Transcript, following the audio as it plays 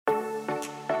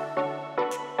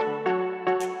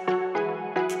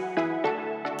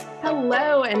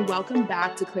and welcome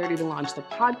back to Clarity to Launch, the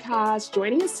podcast.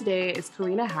 Joining us today is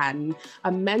Carina Hatton,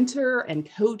 a mentor and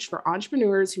coach for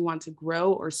entrepreneurs who want to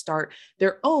grow or start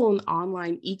their own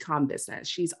online e-com business.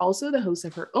 She's also the host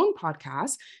of her own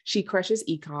podcast, She Crushes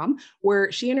E-com,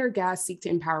 where she and her guests seek to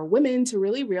empower women to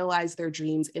really realize their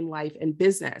dreams in life and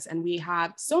business. And we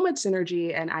have so much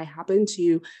synergy, and I happen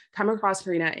to come across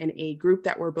Carina in a group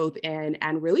that we're both in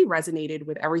and really resonated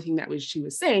with everything that she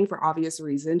was saying for obvious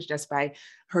reasons, just by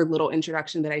her little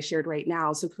introduction that I shared right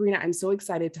now. So Carina, I'm so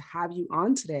excited to have you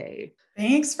on today.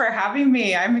 Thanks for having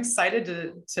me. I'm excited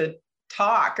to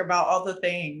talk about all the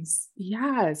things.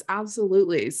 Yes,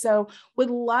 absolutely. So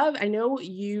I know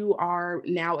you are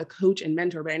now a coach and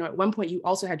mentor, but I know at one point you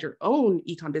also had your own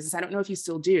e-com business. I don't know if you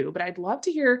still do, but I'd love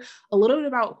to hear a little bit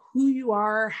about who you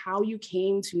are, how you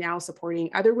came to now supporting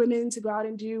other women to go out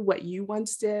and do what you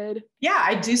once did. Yeah,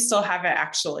 I do still have it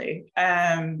actually.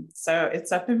 So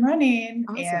it's up and running.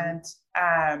 Awesome.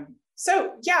 And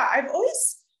I've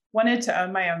always wanted to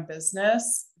own my own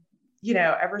business. You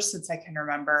know, ever since I can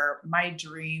remember, my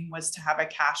dream was to have a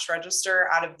cash register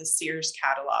out of the Sears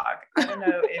catalog. I don't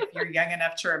know if you're young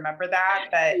enough to remember that,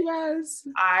 but yes,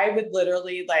 I would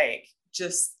literally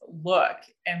just look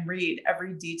and read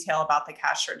every detail about the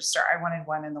cash register. I wanted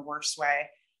one in the worst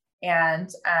way. And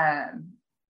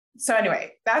so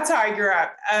anyway, that's how I grew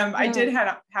up. I did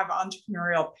have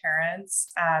entrepreneurial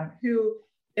parents who,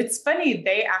 it's funny,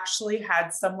 they actually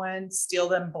had someone steal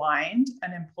them blind,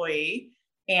 an employee.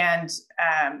 And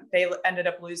they ended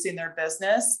up losing their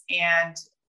business. And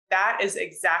that is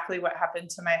exactly what happened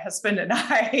to my husband and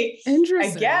I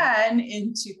again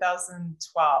in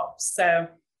 2012. So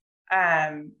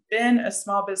been a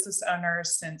small business owner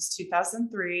since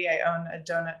 2003. I own a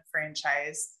donut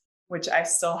franchise, which I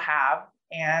still have.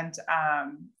 And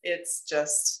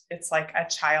it's like a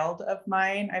child of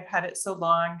mine. I've had it so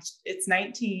long. It's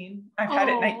 19. I've had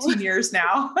it 19 years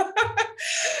now.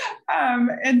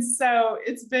 And so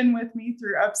it's been with me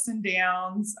through ups and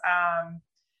downs.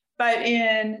 But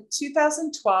in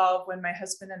 2012, when my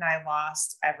husband and I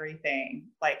lost everything,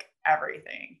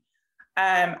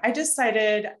 I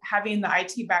decided, having the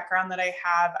IT background that I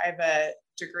have a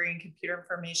degree in computer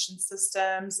information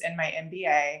systems and my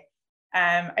MBA.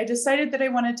 I decided that I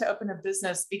wanted to open a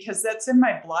business because that's in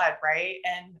my blood, right?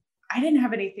 And I didn't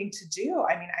have anything to do.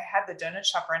 I mean, I had the donut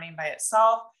shop running by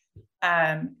itself.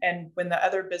 And when the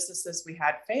other businesses we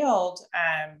had failed,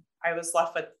 I was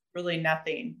left with really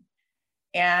nothing.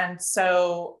 And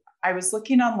so I was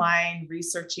looking online,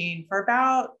 researching for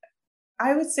about,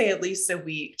 I would say at least a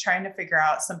week, trying to figure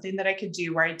out something that I could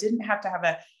do where I didn't have to have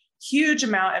a huge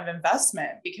amount of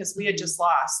investment because we had just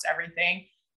lost everything.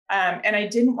 And I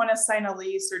didn't want to sign a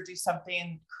lease or do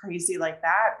something crazy like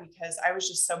that because I was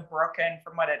just so broken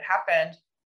from what had happened.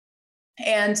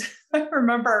 And I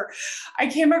remember I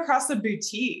came across a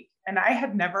boutique, and I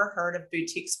had never heard of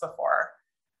boutiques before.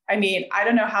 I mean, I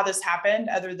don't know how this happened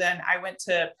other than I went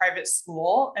to private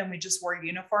school and we just wore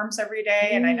uniforms every day.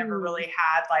 And I never really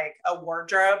had a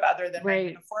wardrobe other than my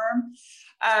uniform.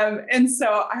 And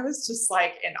so I was just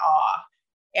in awe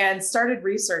and started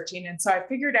researching. And so I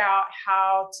figured out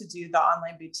how to do the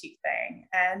online boutique thing.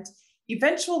 And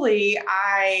eventually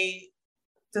I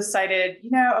decided,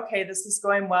 okay, this is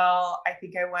going well. I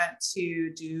think I want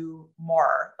to do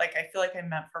more. I feel like I'm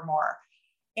meant for more.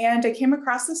 And I came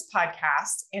across this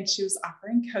podcast, and she was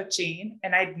offering coaching,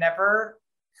 and I'd never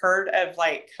heard of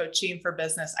coaching for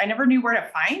business. I never knew where to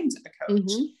find a coach.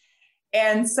 Mm-hmm.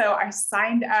 And so I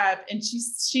signed up, and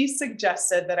she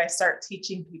suggested that I start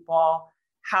teaching people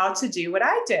how to do what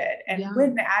I did, and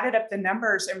went and added up the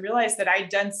numbers and realized that I'd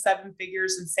done 7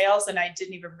 figures in sales, and I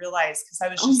didn't even realize because I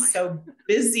was just so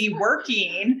busy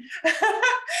working.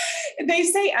 They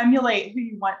say emulate who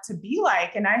you want to be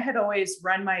like. And I had always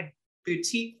run my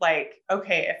boutique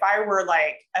okay, if I were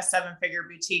a 7-figure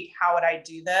boutique, how would I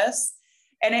do this?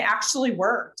 And it actually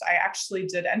worked. I actually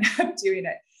did end up doing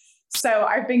it. So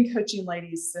I've been coaching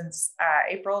ladies since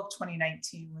April of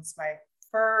 2019 was my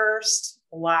first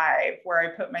live where I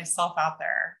put myself out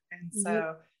there. And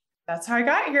so that's how I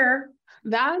got here.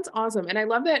 That's awesome. And I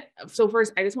love that. So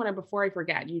first, I just want to, before I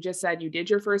forget, you just said you did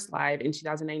your first live in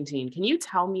 2019. Can you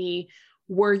tell me,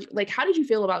 how did you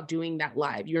feel about doing that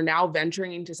live? You're now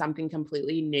venturing into something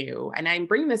completely new. And I'm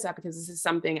bringing this up because this is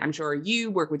something I'm sure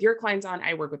you work with your clients on,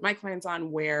 I work with my clients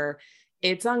on, where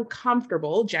it's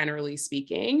uncomfortable, generally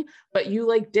speaking, but you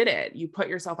did it. You put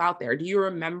yourself out there. Do you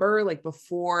remember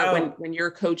before when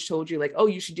your coach told you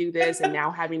you should do this, and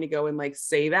now having to go and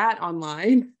say that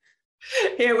online?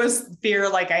 It was fear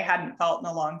I hadn't felt in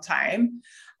a long time.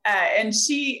 And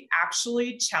she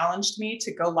actually challenged me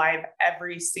to go live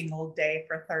every single day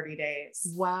for 30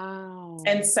 days. Wow.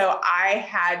 And so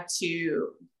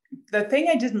the thing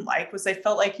I didn't like was I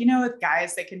felt like, with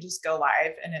guys, they can just go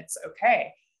live and it's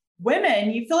okay.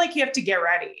 Women, you feel like you have to get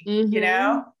ready,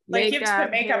 like you have to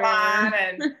put makeup on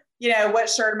and, what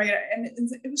shirt am I going to,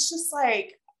 and it was just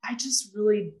like, I just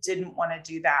really didn't want to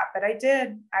do that, but I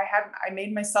did. I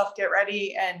made myself get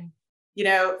ready and,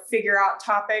 figure out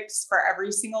topics for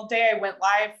every single day. I went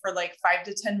live for like 5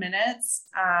 to 10 minutes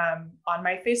on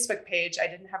my Facebook page. I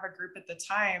didn't have a group at the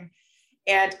time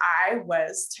and I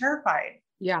was terrified.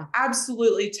 Yeah,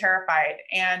 absolutely terrified.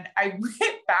 And I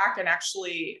went back and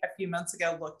actually a few months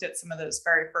ago looked at some of those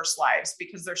very first lives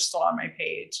because they're still on my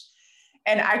page.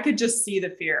 And I could just see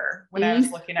the fear when I was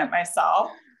looking at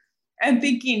myself and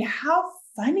thinking, how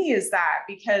funny is that?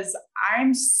 Because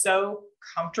I'm so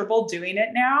comfortable doing it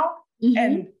now.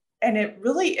 And it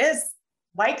really is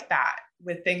like that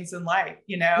with things in life,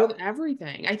 with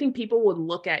everything. I think people would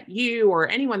look at you or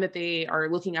anyone that they are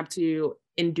looking up to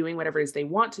in doing whatever it is they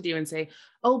want to do and say,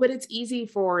 oh, but it's easy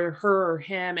for her or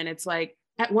him. And it's like,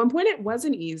 at one point it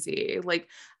wasn't easy. Like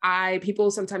people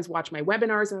sometimes watch my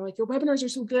webinars and they're like, your webinars are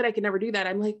so good. I could never do that.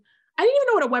 I'm like, I didn't even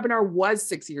know what a webinar was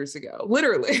 6 years ago.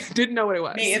 Literally didn't know what it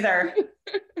was. Me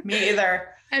either.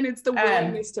 And it's the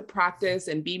willingness to practice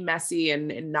and be messy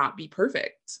and not be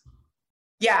perfect.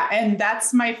 Yeah. And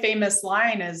that's my famous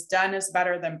line is done is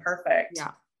better than perfect.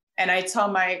 Yeah. And I tell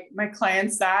my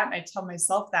clients that, and I tell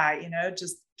myself that,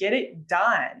 just get it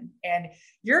done. And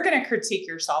you're going to critique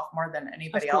yourself more than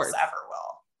anybody else ever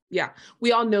will. Yeah.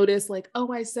 We all notice like,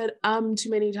 oh, I said, too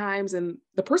many times. And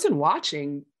the person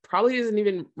watching probably isn't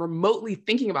even remotely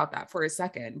thinking about that for a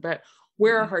second, but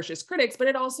we're our harshest critics. But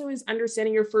it also is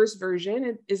understanding your first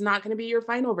version is not going to be your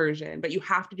final version, but you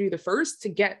have to do the first to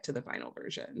get to the final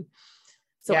version.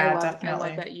 So yeah, I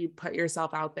love that you put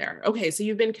yourself out there. Okay. So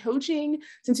you've been coaching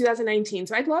since 2019.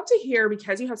 So I'd love to hear,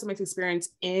 because you have so much experience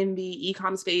in the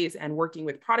e-com space and working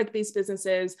with product-based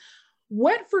businesses,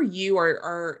 what for you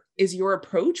is your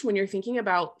approach when you're thinking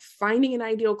about finding an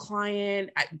ideal client?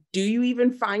 Do you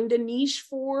even find a niche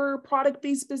for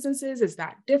product-based businesses? Is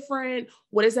that different?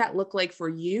 What does that look like for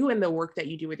you and the work that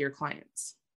you do with your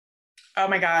clients? Oh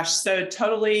my gosh. So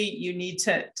totally you need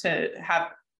to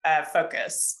have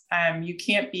focus. You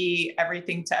can't be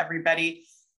everything to everybody.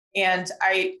 And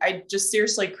I just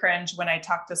seriously cringe when I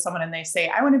talk to someone and they say,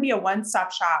 I want to be a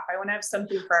one-stop shop. I want to have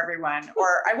something for everyone,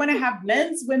 or I want to have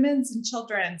men's, women's, and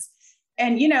children's.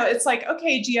 And, it's like,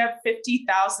 okay, do you have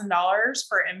 $50,000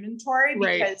 for inventory?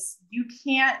 Because you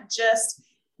can't just,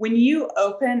 when you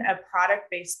open a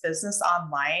product-based business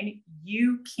online,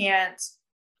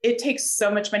 it takes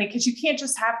so much money because you can't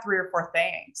just have 3 or 4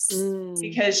 things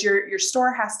because your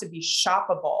store has to be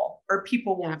shoppable or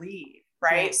people will leave.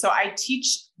 Right. Yeah. So I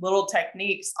teach little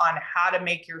techniques on how to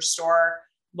make your store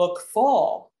look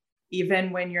full, even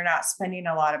when you're not spending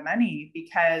a lot of money,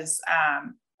 because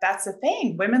that's the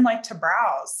thing. Women like to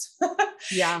browse.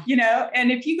 Yeah.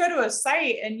 And if you go to a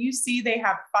site and you see they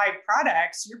have 5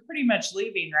 products, you're pretty much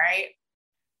leaving, right?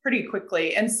 Pretty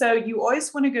quickly. And so you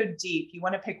always want to go deep. You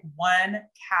want to pick one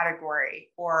category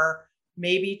or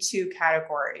maybe 2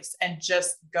 categories and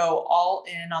just go all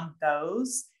in on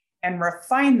those and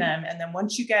refine them. And then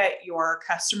once you get your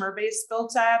customer base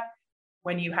built up,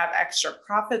 when you have extra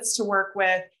profits to work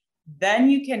with,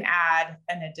 then you can add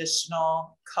an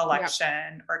additional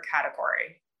collection or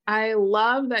category. I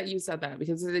love that you said that,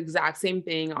 because it's the exact same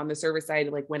thing on the service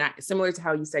side. Like similar to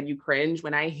how you said you cringe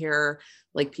when I hear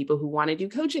like people who want to do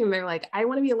coaching and they're like, I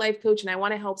want to be a life coach and I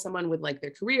want to help someone with like their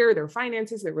career, their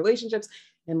finances, their relationships.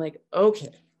 And like, okay,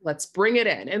 let's bring it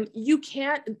in. And you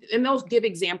can't, and they'll give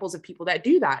examples of people that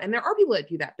do that. And there are people that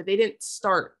do that, but they didn't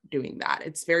start doing that.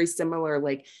 It's very similar,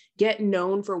 like get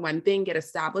known for one thing, get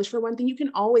established for one thing. You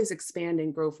can always expand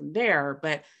and grow from there,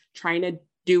 but trying to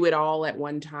do it all at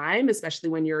one time, especially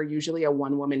when you're usually a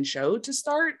one-woman show to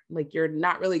start, like you're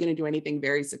not really going to do anything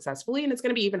very successfully. And it's going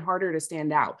to be even harder to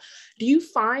stand out. Do you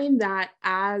find that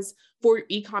as for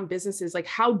e-com businesses, like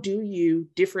how do you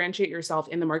differentiate yourself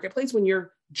in the marketplace when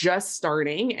you're just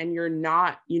starting and you're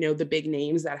not, the big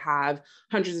names that have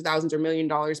hundreds of thousands or $1 million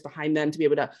behind them to be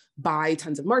able to buy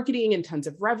tons of marketing and tons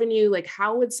of revenue? Like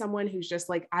how would someone who's just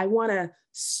like, I want to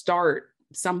start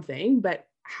something, but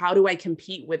how do I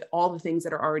compete with all the things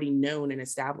that are already known and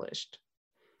established?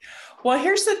 Well,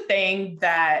 here's the thing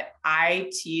that I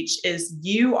teach is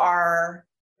you are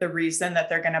the reason that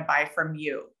they're going to buy from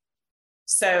you.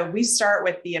 So we start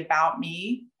with the about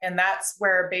me, and that's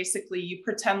where basically you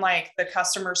pretend like the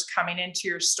customer's coming into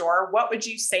your store. What would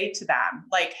you say to them?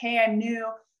 Like, hey, I'm new.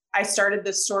 I started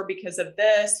this store because of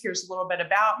this. Here's a little bit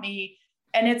about me.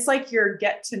 And it's like your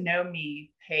get to know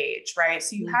me page, right?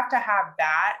 So you have to have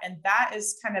that. And that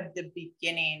is kind of the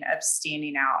beginning of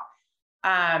standing out.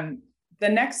 The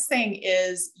next thing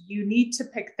is you need to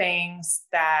pick things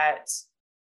that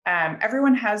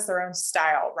everyone has their own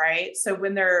style, right? So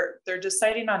when they're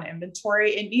deciding on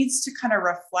inventory, it needs to kind of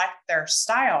reflect their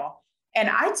style. And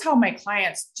I tell my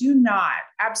clients,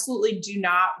 absolutely do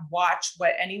not watch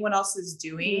what anyone else is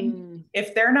doing.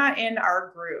 If they're not in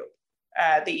our group,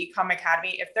 the Ecom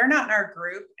Academy, if they're not in our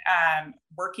group,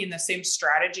 working the same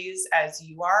strategies as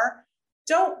you are,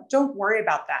 don't worry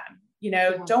about them.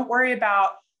 Don't worry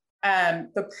about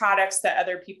the products that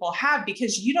other people have,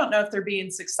 because you don't know if they're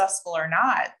being successful or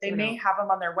not. They may have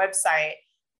them on their website.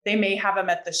 They may have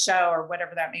them at the show or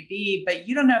whatever that may be, but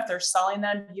you don't know if they're selling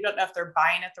them. You don't know if they're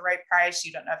buying at the right price.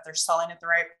 You don't know if they're selling at the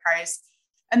right price.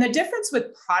 And the difference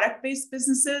with product-based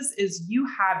businesses is you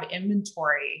have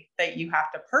inventory that you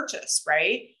have to purchase,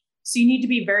 right? So you need to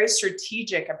be very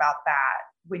strategic about that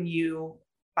when you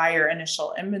buy your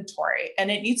initial inventory, and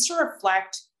it needs to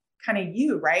reflect kind of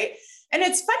you, right? And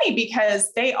it's funny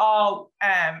because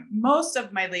most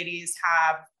of my ladies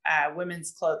have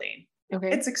women's clothing. Okay.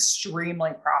 It's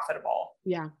extremely profitable.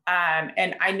 Yeah.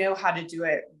 And I know how to do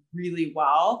it really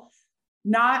well.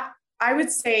 I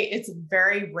would say it's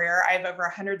very rare. I have over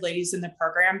 100 ladies in the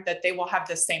program that they will have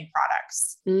the same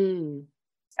products.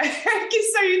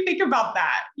 So you think about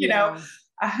that,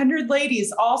 100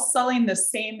 ladies all selling the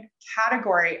same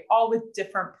category, all with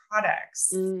different products.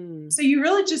 So you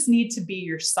really just need to be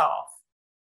yourself.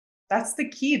 That's the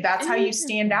key. That's how you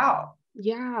stand out.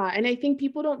 Yeah. And I think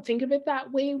people don't think of it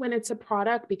that way when it's a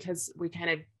product, because we kind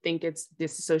of think it's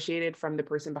disassociated from the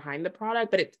person behind the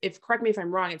product. But correct me if I'm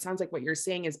wrong, it sounds like what you're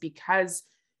saying is because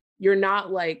you're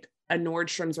not like a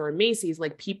Nordstrom's or a Macy's,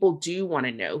 like people do want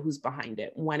to know who's behind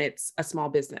it when it's a small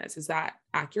business. Is that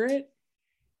accurate?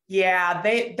 Yeah,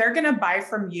 they're going to buy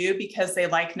from you because they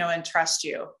like, know, and trust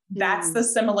you. That's the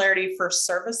similarity for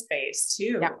service-based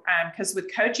too. Because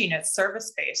with coaching, it's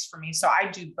service-based for me. So I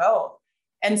do both.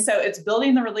 And so it's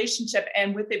building the relationship.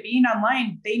 And with it being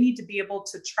online, they need to be able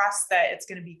to trust that it's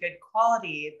going to be good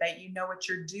quality, that you know what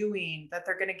you're doing, that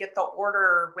they're going to get the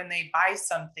order when they buy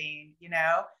something,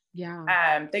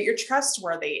 that you're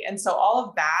trustworthy. And so all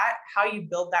of that, how you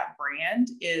build that brand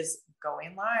is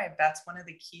going live. That's one of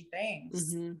the key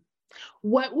things.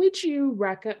 What would you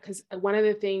recommend? Because one of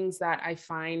the things that I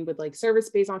find with like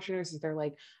service-based entrepreneurs is they're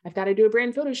like, I've got to do a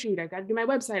brand photo shoot. I've got to do my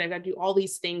website. I've got to do all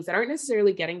these things that aren't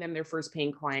necessarily getting them their first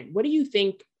paying client. What do you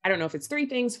think? I don't know if it's 3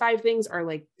 things, 5 things are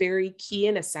like very key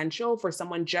and essential for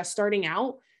someone just starting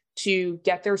out to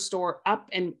get their store up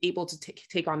and able to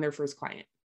take on their first client.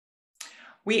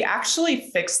 We actually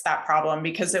fixed that problem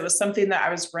because it was something that I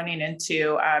was running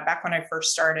into back when I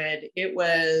first started. It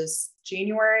was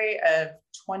January of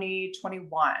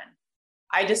 2021.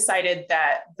 I decided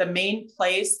that the main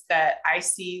place that I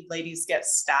see ladies get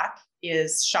stuck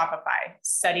is Shopify,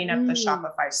 setting up the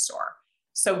Shopify store.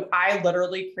 So I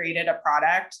literally created a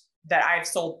product that I've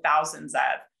sold thousands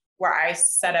of, where I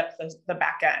set up the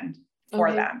back end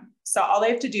for them. So all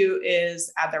they have to do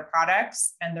is add their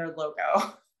products and their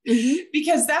logo.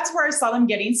 Because that's where I saw them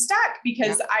getting stuck.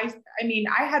 Because I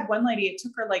had one lady, it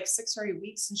took her like 6 or 8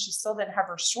 weeks and she still didn't have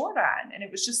her store done. And it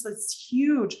was just this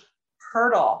huge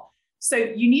hurdle. So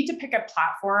you need to pick a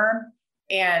platform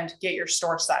and get your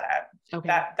store set up.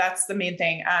 That's the main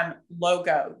thing.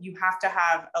 Logo, you have to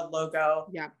have a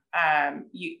logo.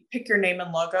 You pick your name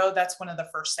and logo. That's one of the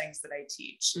first things that I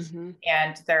teach.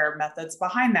 And there are methods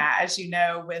behind that, as you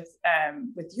know, with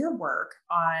your work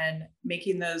on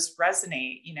making those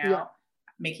resonate,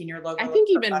 making your logo. I think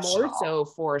even more so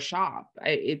for a shop.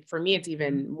 For me, it's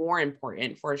even more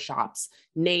important for a shop's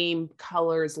name,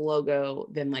 colors, logo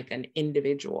than like an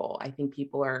individual. I think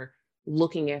people are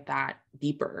looking at that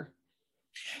deeper.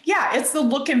 Yeah, it's the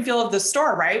look and feel of the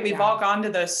store, right? We've all gone to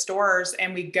those stores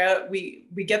and we get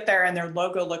there and their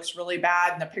logo looks really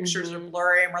bad and the pictures are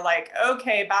blurry and we're like,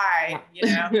 okay, bye.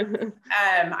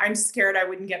 I'm scared I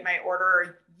wouldn't get my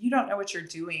order. You don't know what you're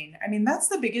doing. I mean, that's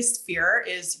the biggest fear,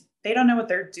 is they don't know what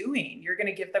they're doing. You're going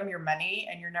to give them your money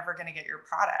and you're never going to get your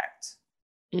product.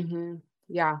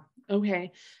 Yeah.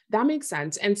 Okay. That makes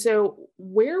sense. And so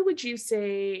where would you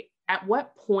say, at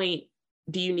what point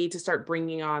do you need to start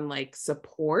bringing on like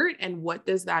support, and what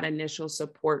does that initial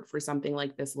support for something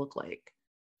like this look like?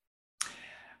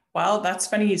 Well, that's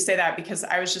funny you say that, because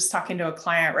I was just talking to a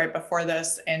client right before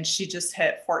this and she just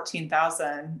hit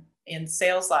 14,000 in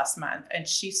sales last month and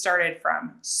she started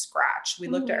from scratch. We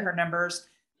looked at her numbers.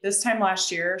 This time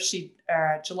last year,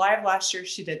 July of last year,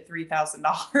 she did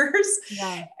 $3,000.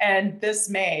 Yeah. And this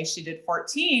May she did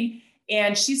 14,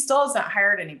 and she still hasn't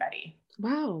hired anybody.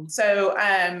 Wow. So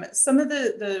some of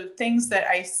the things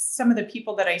some of the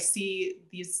people that I see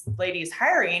these ladies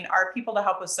hiring are people to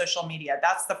help with social media.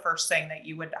 That's the first thing that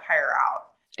you would hire out.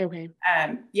 Okay.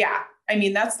 Yeah. I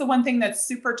mean, that's the one thing that's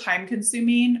super time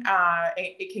consuming.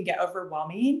 It can get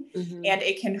overwhelming, and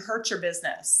it can hurt your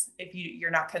business if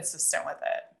you're not consistent with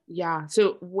it. Yeah.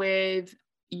 So with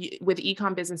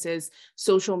e-com businesses,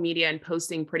 social media and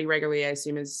posting pretty regularly, I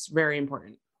assume, is very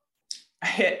important.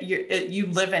 You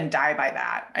live and die by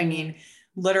that. I mean,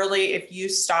 literally, if you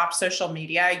stop social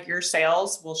media, your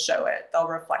sales will show it. They'll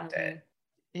reflect it.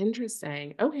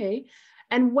 Interesting. Okay.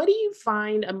 And what do you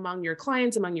find among your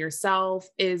clients, among yourself,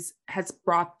 has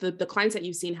brought the clients that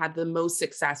you've seen had the most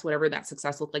success, whatever that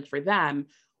success looked like for them?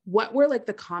 What were like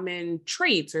the common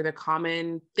traits or the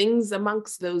common things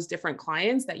amongst those different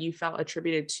clients that you felt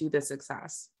attributed to the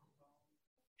success?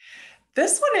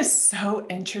 This one is so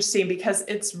interesting because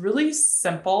it's really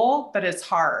simple, but it's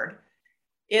hard.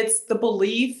 It's the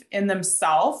belief in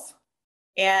themselves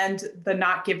and the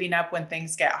not giving up when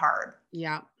things get hard.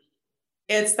 Yeah.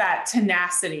 It's that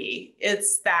tenacity.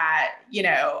 It's that,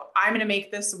 I'm going to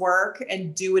make this work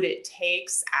and do what it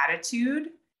takes attitude.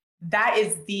 That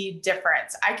is the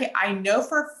difference. I know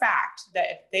for a fact that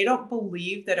if they don't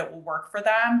believe that it will work for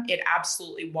them, it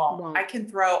absolutely won't. I can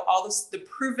throw all the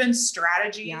proven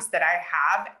strategies that I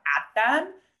have at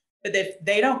them, but if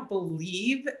they don't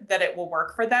believe that it will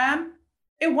work for them,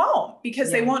 it won't,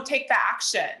 because they won't take the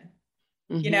action.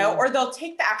 Or they'll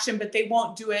take the action, but they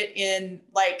won't do it in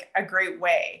like a great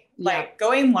way. Like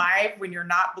going live when you're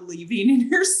not believing in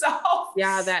yourself.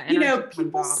 Yeah. That,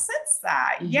 people sense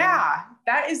that. Yeah.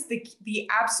 That is the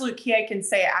absolute key I can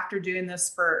say after doing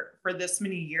this for this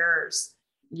many years.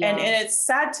 Yeah. And it's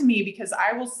sad to me because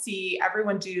I will see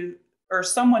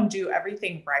someone do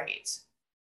everything right,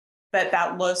 but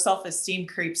that low self-esteem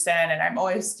creeps in, and I'm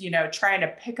always, trying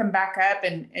to pick them back up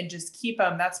and just keep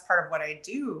them. That's part of what I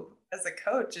do as a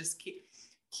coach, is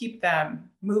keep them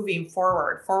moving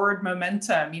forward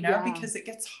momentum, because it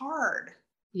gets hard.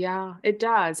 Yeah, it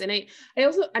does. And I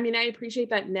also, I appreciate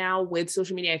that now with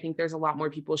social media, I think there's a lot more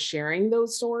people sharing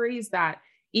those stories that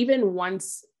even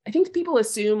once, I think people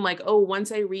assume like, oh,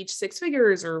 once I reach 6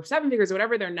 figures or 7 figures or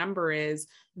whatever their number is,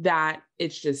 that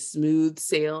it's just smooth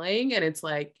sailing. And it's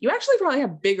like, you actually probably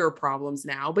have bigger problems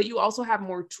now, but you also have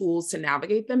more tools to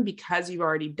navigate them because you've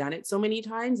already done it so many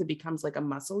times. It becomes like a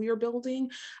muscle you're building.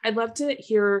 I'd love to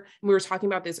hear, we were talking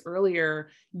about this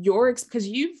earlier, because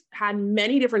you've had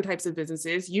many different types of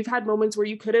businesses. You've had moments where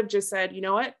you could have just said, you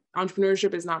know what,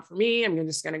 entrepreneurship is not for me. I'm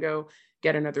just going to go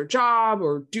get another job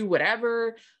or do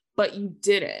whatever. But you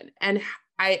didn't. And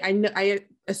I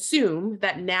assume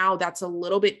that now that's a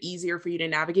little bit easier for you to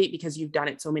navigate because you've done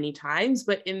it so many times.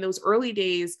 But in those early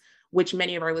days, which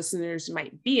many of our listeners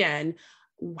might be in,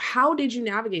 how did you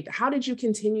navigate that? How did you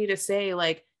continue to say,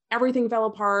 like, everything fell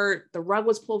apart, the rug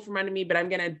was pulled from under me, but I'm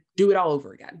going to do it all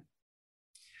over again?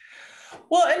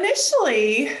 Well,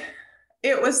 initially,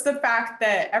 it was the fact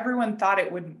that everyone thought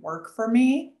it wouldn't work for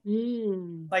me.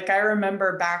 Like, I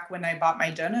remember back when I bought my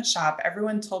donut shop,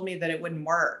 everyone told me that it wouldn't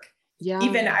work. Yeah.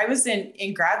 Even I was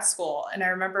in grad school, and I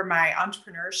remember my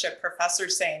entrepreneurship professor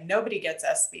saying, nobody gets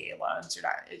SBA loans.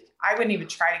 I wouldn't even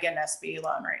try to get an SBA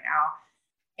loan right now.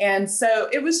 And so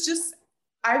it was just,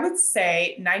 I would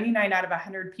say 99 out of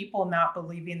 100 people not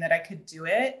believing that I could do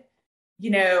it.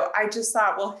 I just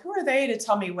thought, well, who are they to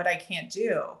tell me what I can't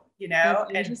do? And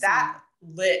that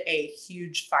lit a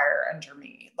huge fire under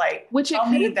me. Like, which it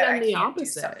could have done the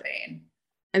opposite.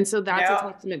 And so that's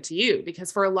a testament to you,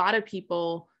 because for a lot of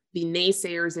people, the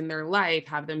naysayers in their life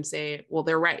have them say, well,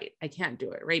 they're right, I can't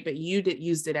do it. Right. But you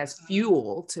used it as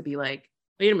fuel to be like,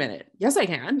 wait a minute. Yes, I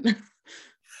can.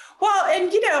 Well,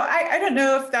 and, I don't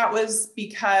know if that was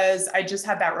because I just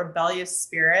had that rebellious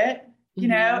spirit.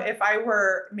 If I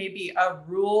were maybe a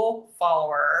rule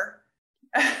follower,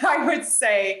 I would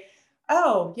say,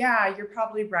 oh yeah, you're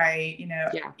probably right. And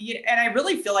I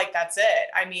really feel like that's it.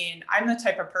 I'm the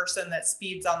type of person that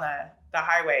speeds on the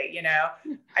highway,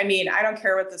 I don't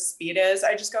care what the speed is.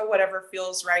 I just go whatever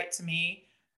feels right to me.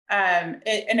 And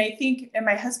I think, and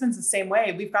my husband's the same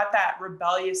way. We've got that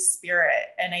rebellious spirit.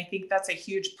 And I think that's a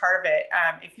huge part of it.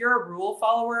 If you're a rule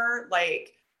follower,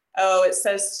 like, oh, it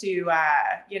says to,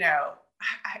 I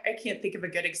can't think of a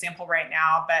good example right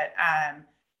now, but,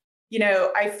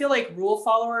 I feel like rule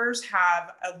followers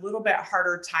have a little bit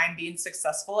harder time being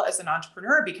successful as an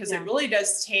entrepreneur, because it really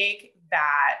does take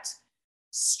that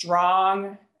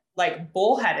strong, like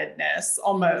bullheadedness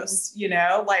almost, you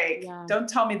know, like, Yeah. don't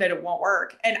tell me that it won't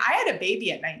work. And I had a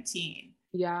baby at 19.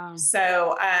 Yeah.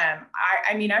 So,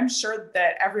 I mean, I'm sure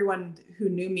that everyone who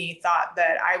knew me thought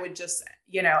that I would just,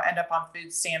 you know, end up on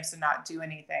food stamps and not do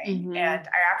anything. And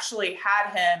I actually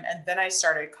had him, and then I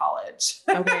started college.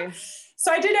 Okay.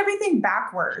 So I did everything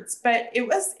backwards, but it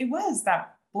was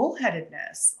that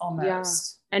bullheadedness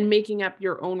almost. Yeah. And making up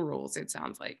your own rules, it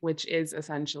sounds like, which is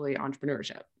essentially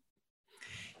entrepreneurship.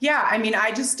 Yeah. I mean,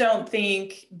 I just don't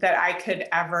think that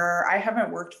I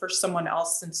haven't worked for someone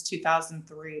else since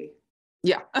 2003.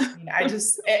 Yeah. I mean,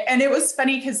 and it was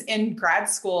funny because in grad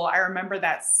school, I remember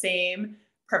that same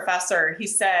professor, he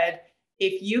said,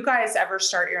 if you guys ever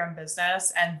start your own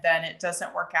business and then it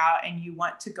doesn't work out and you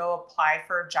want to go apply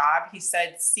for a job, he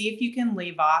said, see if you can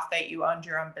leave off that you owned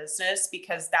your own business,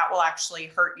 because that will actually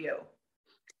hurt you.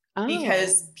 Oh.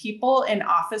 Because people in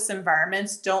office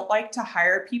environments don't like to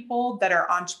hire people that are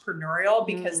entrepreneurial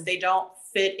because they don't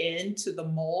fit into the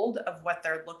mold of what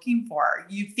they're looking for.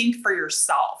 You think for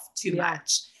yourself too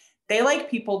much. They like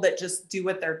people that just do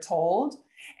what they're told.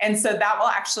 And so that will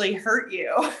actually hurt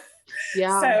you.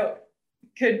 Yeah. So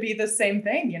could be the same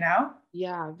thing, you know?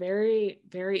 Yeah. Very,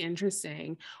 very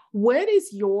interesting. What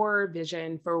is your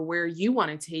vision for where you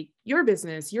want to take your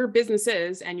business, your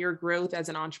businesses, and your growth as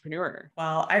an entrepreneur?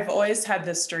 Well, I've always had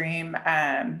this dream,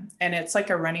 and it's like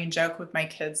a running joke with my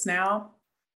kids now.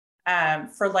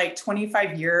 For like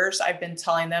 25 years, I've been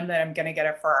telling them that I'm going to get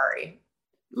a Ferrari.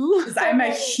 Because I'm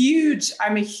a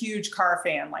huge car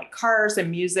fan, like cars and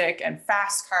music and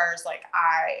fast cars. Like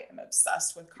I am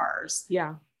obsessed with cars.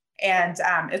 Yeah. And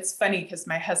it's funny because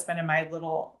my husband and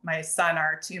my son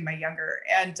are too, my younger.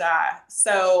 And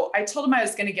so I told him I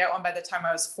was going to get one by the time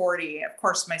I was 40. Of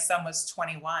course, my son was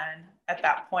 21 at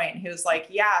that point. He was like,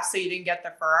 yeah, so you didn't get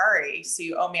the Ferrari, so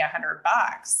you owe me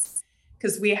 $100,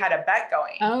 because we had a bet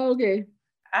going. Oh, okay.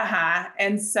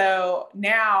 And so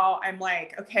now I'm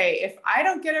like, okay, if I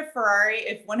don't get a Ferrari,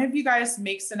 if one of you guys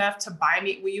makes enough to buy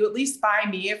me, will you at least buy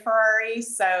me a Ferrari?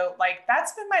 So like,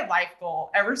 that's been my life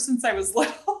goal ever since I was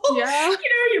little. Yeah. You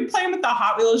know, you're playing with the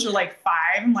Hot Wheels, you're like 5.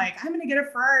 I'm like, I'm going to get a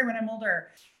Ferrari when I'm older.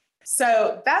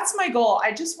 So that's my goal.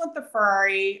 I just want the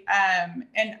Ferrari.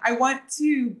 And I want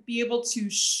to be able to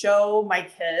show my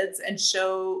kids and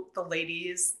show the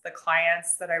ladies, the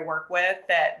clients that I work with,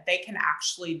 that they can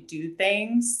actually do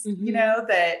things, you know,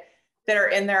 that are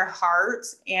in their heart.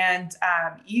 And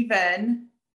even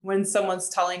when someone's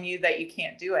telling you that you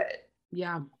can't do it.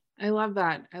 Yeah. I love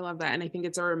that. I love that. And I think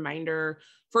it's a reminder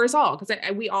for us all, because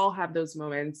we all have those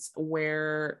moments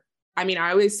where, I mean,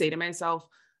 I always say to myself,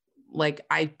 like,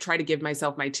 I try to give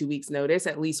myself my 2 weeks notice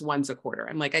at least once a quarter.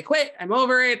 I'm like, I quit, I'm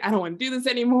over it. I don't want to do this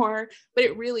anymore. But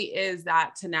it really is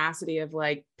that tenacity of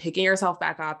like picking yourself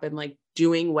back up and like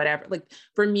doing whatever. Like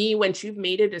for me, when you've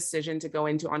made a decision to go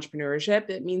into entrepreneurship,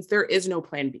 it means there is no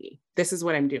plan B. This is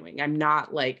what I'm doing. I'm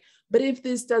not like, but if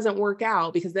this doesn't work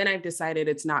out, because then I've decided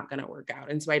it's not going to work out.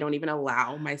 And so I don't even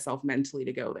allow myself mentally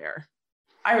to go there.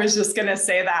 I was just going to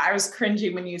say that. I was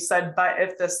cringing when you said, but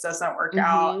if this doesn't work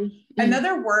out.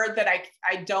 Another word that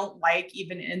I don't like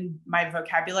even in my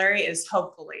vocabulary is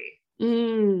hopefully.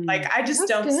 Like, I just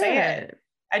don't say it.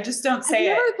 I just don't say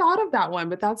it. I've never thought of that one,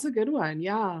 but that's a good one.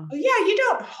 Yeah. Oh, yeah. You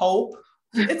don't hope.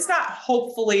 It's not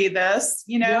hopefully this,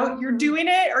 you know, you're doing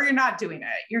it or you're not doing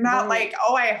it. You're not like,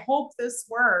 oh, I hope this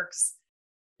works,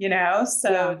 you know?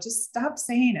 So just stop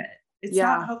saying it. It's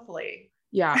not hopefully.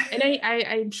 Yeah. And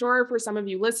I'm sure for some of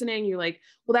you listening, you're like,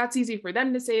 well, that's easy for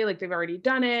them to say, like they've already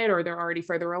done it or they're already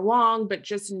further along, but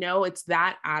just know it's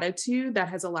that attitude that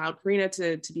has allowed Carina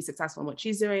to be successful in what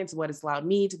she's doing. It's what has allowed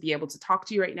me to be able to talk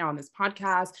to you right now on this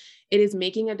podcast. It is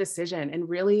making a decision, and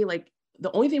really like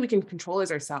the only thing we can control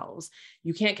is ourselves.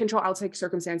 You can't control outside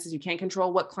circumstances. You can't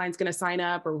control what client's going to sign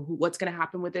up or what's going to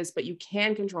happen with this, but you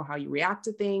can control how you react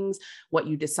to things, what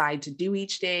you decide to do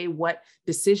each day, what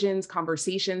decisions,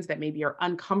 conversations that maybe are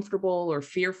uncomfortable or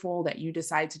fearful that you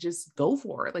decide to just go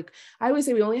for. Like I always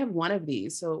say, we only have one of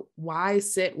these. So why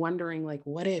sit wondering like,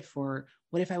 what if, or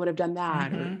what if I would have done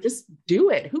that? Or just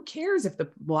do it. Who cares if the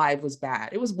live was bad?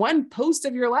 It was one post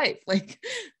of your life. Like,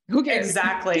 who cares?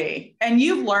 Exactly. And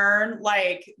you learn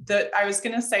like I was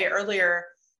going to say earlier,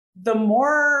 the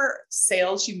more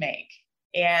sales you make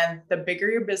and the bigger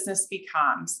your business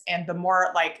becomes, and the more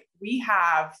like we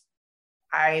have,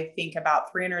 I think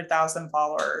about 300,000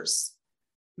 followers,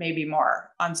 maybe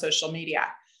more on social media.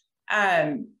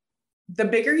 The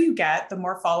bigger you get, the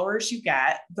more followers you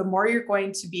get, the more you're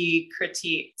going to be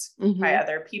critiqued by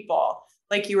other people.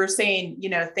 Like you were saying, you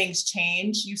know, things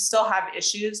change. You still have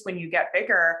issues when you get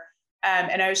bigger.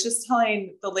 And I was just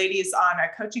telling the ladies on a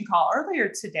coaching call earlier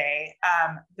today,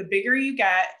 the bigger you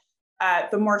get,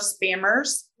 the more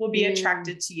spammers will be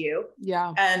attracted to you.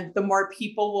 Yeah. And the more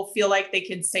people will feel like they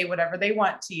can say whatever they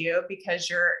want to you because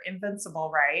you're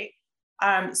invincible, right?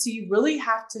 So you really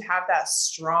have to have that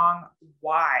strong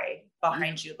why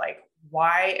behind you. Like,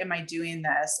 why am I doing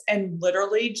this? And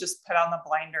literally just put on the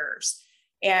blinders.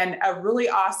 And a really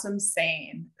awesome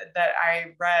saying that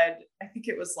I read, I think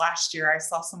it was last year, I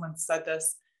saw someone said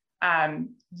this,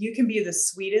 you can be the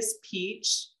sweetest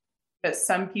peach, but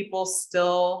some people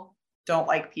still don't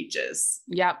like peaches.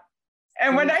 Yep.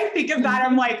 And when I think of that,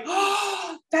 I'm like,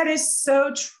 oh, that is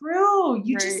so true.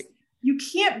 You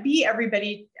can't be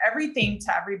everything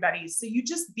to everybody. So you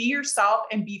just be yourself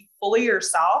and be fully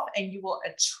yourself, and you will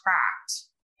attract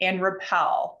and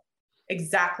repel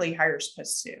exactly how you're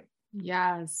supposed to.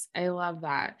 Yes, I love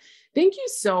that. Thank you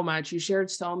so much. You shared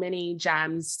so many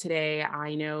gems today.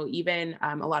 I know even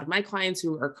a lot of my clients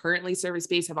who are currently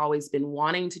service-based have always been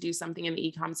wanting to do something in the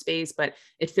e-com space, but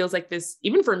it feels like this,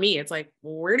 even for me, it's like,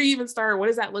 well, where do you even start? What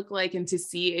does that look like? And to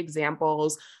see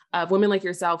examples of women like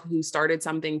yourself who started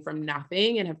something from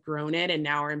nothing and have grown it and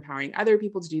now are empowering other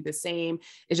people to do the same,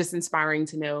 is just inspiring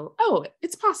to know, oh,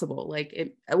 it's possible.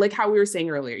 Like how we were saying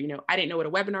earlier, I didn't know what a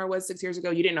webinar was 6 years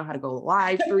ago. You didn't know how to go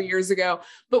live 3 years ago,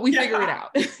 but we figure it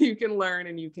out. You can learn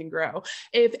and you can grow.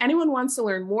 If anyone wants to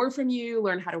learn more from you,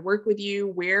 learn how to work with you,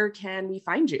 where can we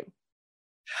find you?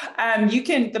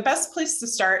 The best place to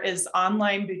start is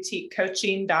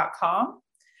onlineboutiquecoaching.com.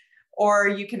 Or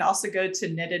you can also go to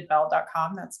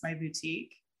knittedbelle.com. That's my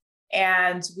boutique.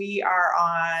 And we are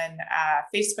on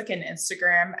Facebook and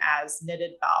Instagram as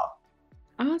Knitted Belle.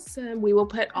 Awesome. We will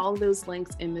put all those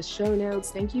links in the show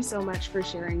notes. Thank you so much for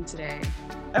sharing today.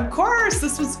 Of course,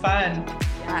 this was fun.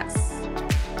 Yes.